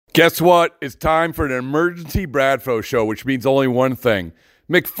Guess what? It's time for an emergency Bradfo show, which means only one thing.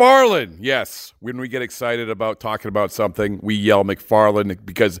 McFarland. Yes, when we get excited about talking about something, we yell McFarland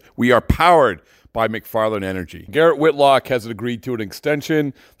because we are powered by McFarland Energy. Garrett Whitlock has agreed to an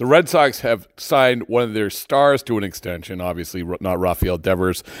extension. The Red Sox have signed one of their stars to an extension, obviously not Rafael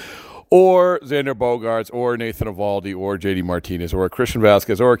Devers, or Xander Bogaerts, or Nathan Eovaldi, or JD Martinez, or Christian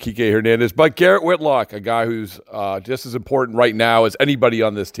Vasquez, or Kike Hernandez. But Garrett Whitlock, a guy who's just as important right now as anybody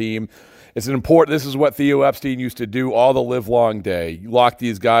on this team. This is what Theo Epstein used to do all the live-long day. You lock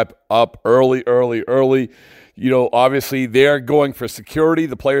these guys up early. You know, obviously they're going for security.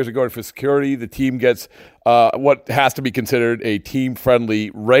 The players are going for security. The team gets what has to be considered a team-friendly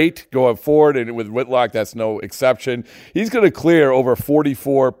rate going forward, and with Whitlock, that's no exception. He's going to clear over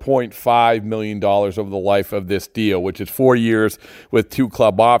 $44.5 million over the life of this deal, which is 4 years with 2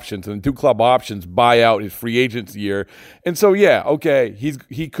 club options, and 2 club options buy out his free agents year. And so, yeah, okay,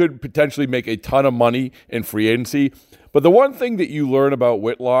 he could potentially make a ton of money in free agency. But the one thing that you learn about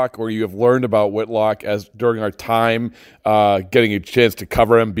Whitlock, or you have learned about Whitlock as during our time getting a chance to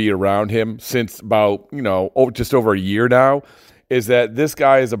cover him, be around him since about, just over a year now, is that this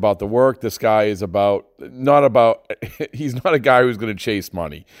guy is about the work. This guy is he's not a guy who's going to chase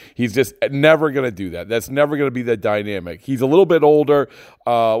money. He's just never going to do that. That's never going to be the dynamic. He's a little bit older.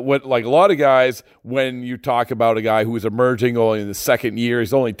 Like a lot of guys, when you talk about a guy who is emerging only in the second year,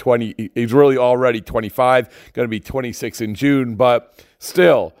 he's only 20. He's really already 25, going to be 26 in June. But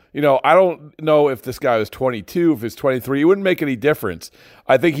still, I don't know if this guy was 22, if he's 23. It wouldn't make any difference.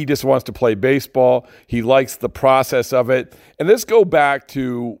 I think he just wants to play baseball. He likes the process of it. And let's go back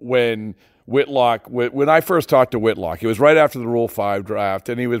to when I first talked to Whitlock. It was right after the Rule 5 draft,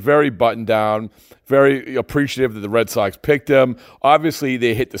 and he was very buttoned down, very appreciative that the Red Sox picked him. Obviously,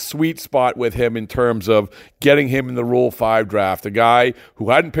 they hit the sweet spot with him in terms of getting him in the Rule 5 draft, a guy who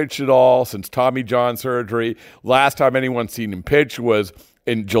hadn't pitched at all since Tommy John surgery. Last time anyone seen him pitch was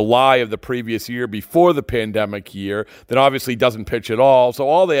in July of the previous year, before the pandemic year, then obviously doesn't pitch at all. So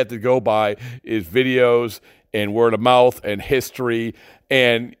all they had to go by is videos and word of mouth and history.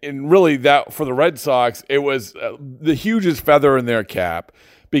 And really that for the Red Sox, it was the hugest feather in their cap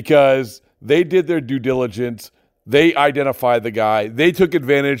because they did their due diligence. They identified the guy. They took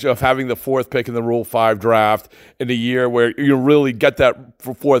advantage of having the 4th pick in the Rule 5 draft in a year where you really get that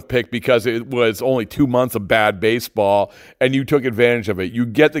 4th pick because it was only 2 months of bad baseball, and you took advantage of it. You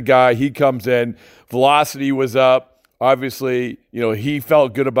get the guy. He comes in. Velocity was up. Obviously, he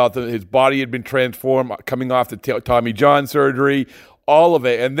felt good about his body had been transformed coming off the Tommy John surgery. All of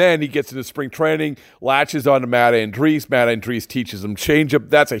it. And then he gets into spring training, latches on to Matt Andriese. Matt Andriese teaches him changeup.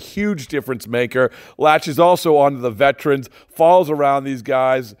 That's a huge difference maker. Latches also onto the veterans, falls around these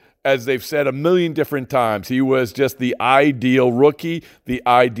guys. As they've said a million different times, he was just the ideal rookie, the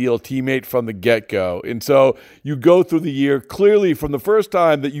ideal teammate from the get-go. And so you go through the year, clearly from the first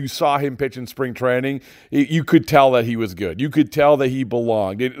time that you saw him pitch in spring training, you could tell that he was good. You could tell that he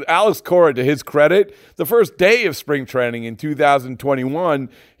belonged. Alex Cora, to his credit, the first day of spring training in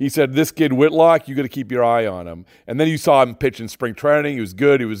 2021, he said, this kid Whitlock, you got to keep your eye on him. And then you saw him pitch in spring training. He was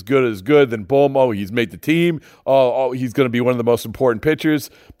good. Then boom, he's made the team. He's going to be one of the most important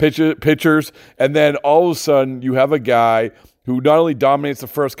pitchers, and then all of a sudden you have a guy who not only dominates the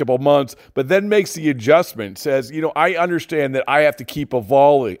first couple of months, but then makes the adjustment, says, I understand that I have to keep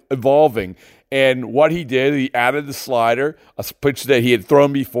evolving. And what he did, he added the slider, a pitch that he had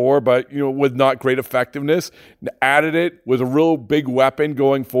thrown before, but, with not great effectiveness. Added it, was a real big weapon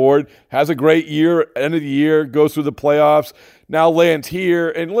going forward. Has a great year, end of the year, goes through the playoffs. Now lands here.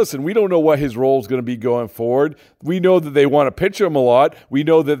 And listen, we don't know what his role is going to be going forward. We know that they want to pitch him a lot. We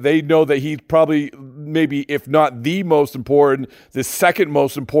know that they know that he's probably maybe, if not the most important, the second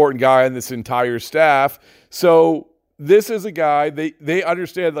most important guy in this entire staff. So this is a guy, they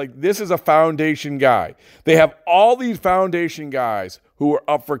understand, this is a foundation guy. They have all these foundation guys who are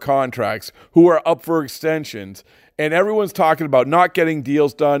up for contracts, who are up for extensions, and everyone's talking about not getting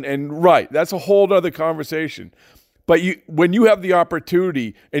deals done. And right, that's a whole other conversation. But when you have the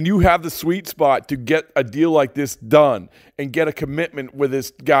opportunity and you have the sweet spot to get a deal like this done and get a commitment with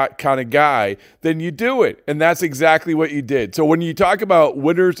this kind of guy, then you do it. And that's exactly what you did. So when you talk about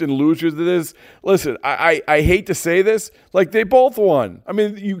winners and losers of this, listen, I hate to say this, they both won. I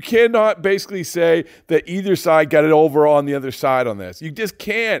mean, you cannot basically say that either side got it over on the other side on this. You just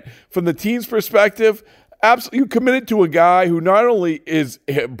can't. From the team's perspective, Absolutely, you committed to a guy who not only is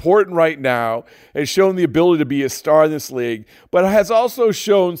important right now, has shown the ability to be a star in this league, but has also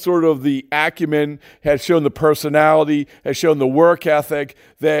shown sort of the acumen, has shown the personality, has shown the work ethic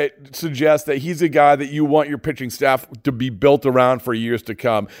that suggests that he's a guy that you want your pitching staff to be built around for years to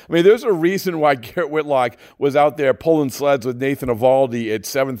come. I mean, there's a reason why Garrett Whitlock was out there pulling sleds with Nathan Eovaldi at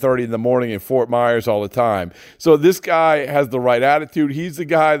 7:30 in the morning in Fort Myers all the time. So this guy has the right attitude. He's the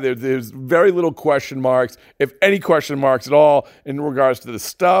guy that there's very little question marks, if any question marks at all, in regards to the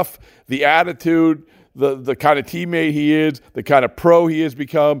stuff, the attitude, the kind of teammate he is, the kind of pro he has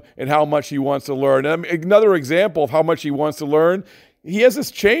become, and how much he wants to learn. And another example of how much he wants to learn, he has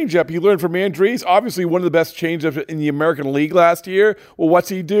this changeup he learned from Andriese, obviously one of the best changeups in the American League last year. Well, what's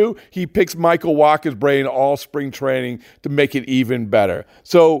he do? He picks Michael Wacha's brain all spring training to make it even better.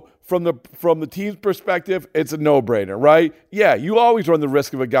 So from the team's perspective, it's a no-brainer, right? Yeah, you always run the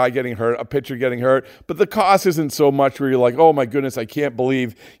risk of a guy getting hurt, a pitcher getting hurt, but the cost isn't so much where you're like, oh my goodness, I can't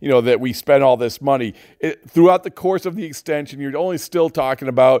believe that we spent all this money. Throughout the course of the extension, you're only still talking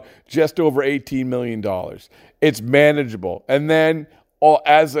about just over $18 million. It's manageable. And then,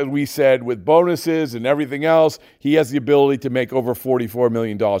 as we said, with bonuses and everything else, he has the ability to make over $44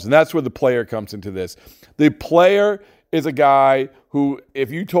 million. And that's where the player comes into this. The player is a guy who,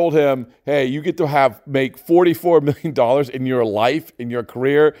 if you told him, hey, you get to make $44 million in your life, in your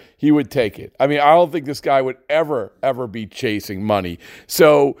career, he would take it. I mean, I don't think this guy would ever be chasing money.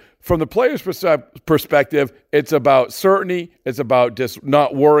 So from the player's perspective, it's about certainty. It's about just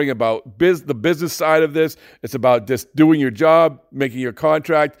not worrying about the business side of this. It's about just doing your job, making your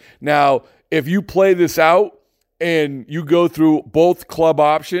contract. Now, if you play this out and you go through both club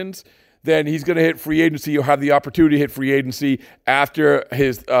options, then he's going to hit free agency. You'll have the opportunity to hit free agency after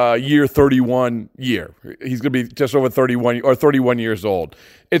his year 31 year. He's going to be just over 31 years old.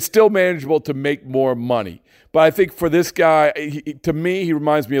 It's still manageable to make more money. But I think for this guy, to me, he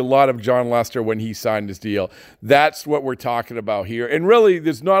reminds me a lot of John Lester when he signed his deal. That's what we're talking about here. And really,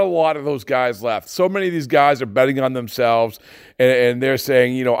 there's not a lot of those guys left. So many of these guys are betting on themselves, and they're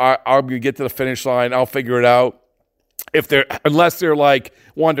saying, I'm going to get to the finish line. I'll figure it out. Unless they're like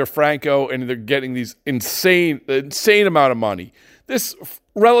Wander Franco and they're getting these insane amount of money. This,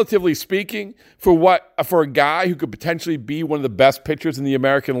 relatively speaking, for a guy who could potentially be one of the best pitchers in the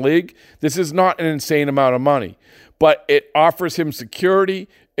American League, this is not an insane amount of money. But it offers him security.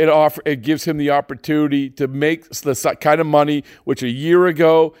 It gives him the opportunity to make the kind of money which a year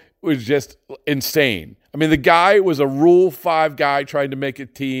ago was just insane. I mean, the guy was a Rule 5 guy trying to make a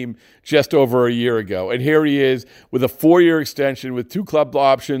team just over a year ago. And here he is with a 4-year extension with 2 club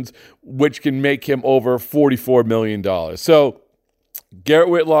options, which can make him over $44 million. So Garrett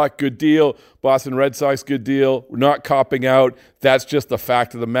Whitlock, good deal. Boston Red Sox, good deal. We're not copping out. That's just the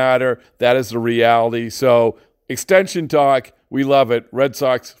fact of the matter. That is the reality. So extension talk, we love it. Red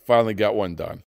Sox finally got one done.